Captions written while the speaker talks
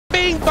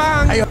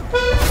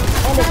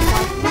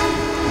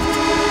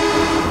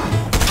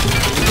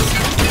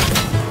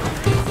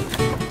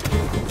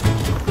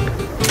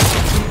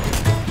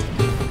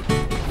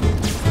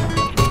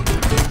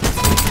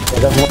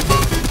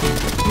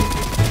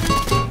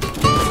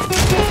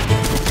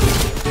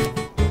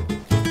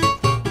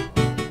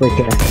Right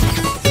there.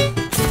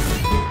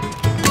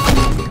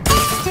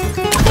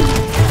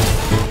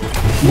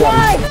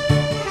 Why?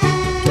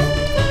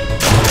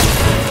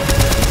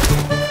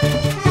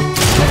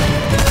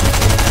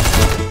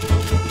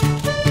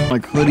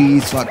 Like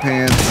hoodies,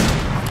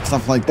 sweatpants,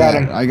 stuff like Got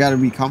that. him. I gotta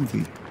be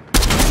comfy.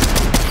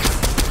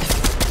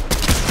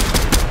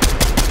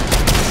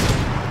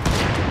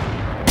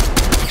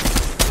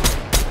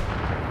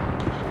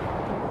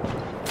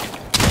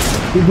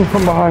 People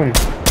from behind.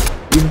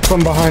 People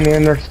from behind the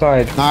other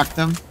side. Knock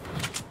them.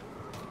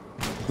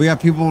 We got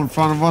people in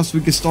front of us.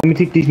 We can still. Let me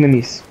take these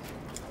minis.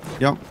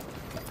 Yep.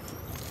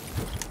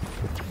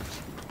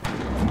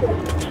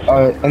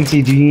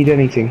 NC, do you need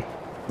anything?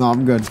 No,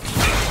 I'm good.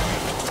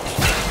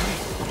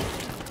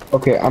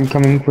 Okay, I'm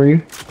coming for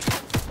you.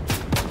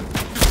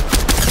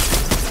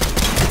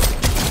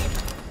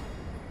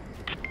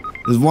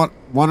 There's one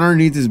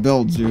underneath his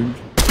builds, dude.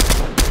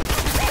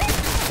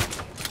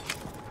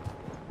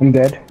 I'm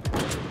dead.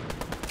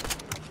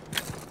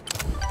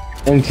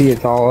 NC,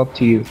 it's all up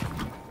to you.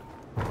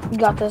 You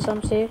got this,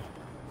 MC.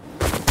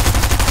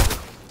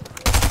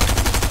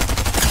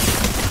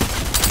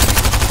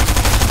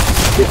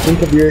 Just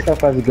think of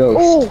yourself as a ghost.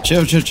 Oh,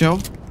 Chill, chill, chill.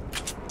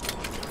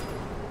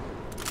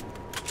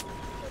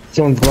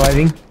 Someone's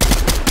gliding.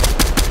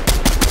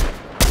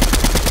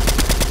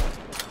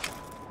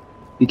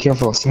 Be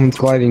careful, someone's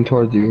gliding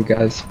towards you,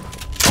 guys.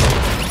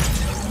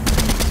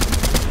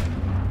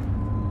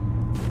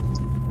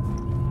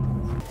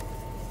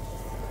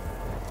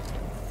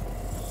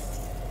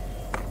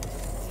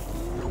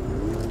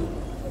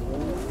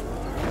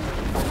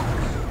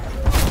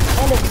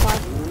 and it's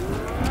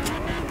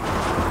fine.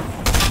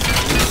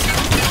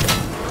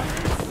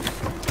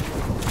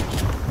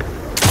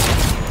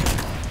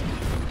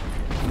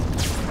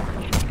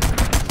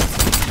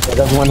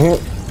 That's one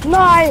hit.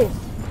 Nice.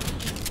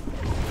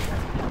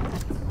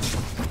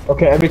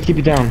 Okay, everybody keep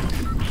it down.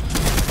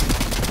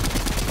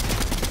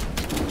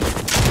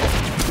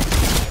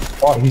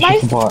 Oh, he's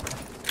Nice. just a bot.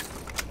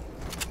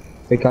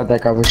 They got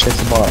that guy was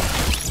just a bot.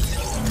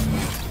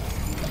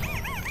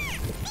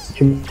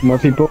 Two more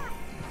people.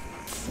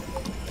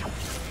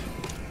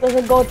 There's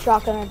a gold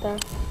shotgun right there.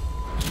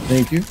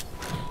 Thank you.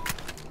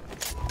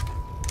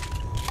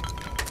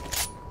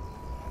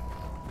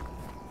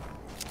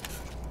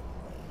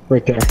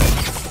 Right there.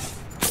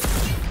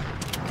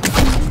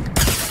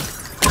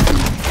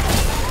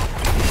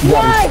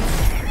 Nice.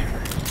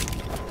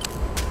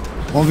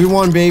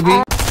 1v1,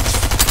 baby.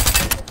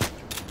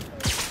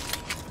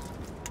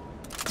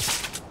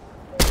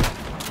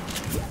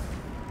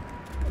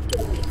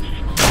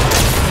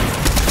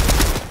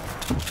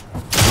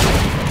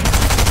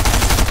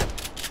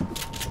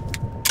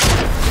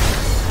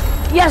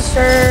 Yes,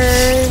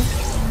 sir.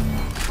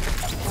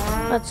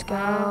 Let's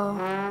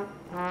go.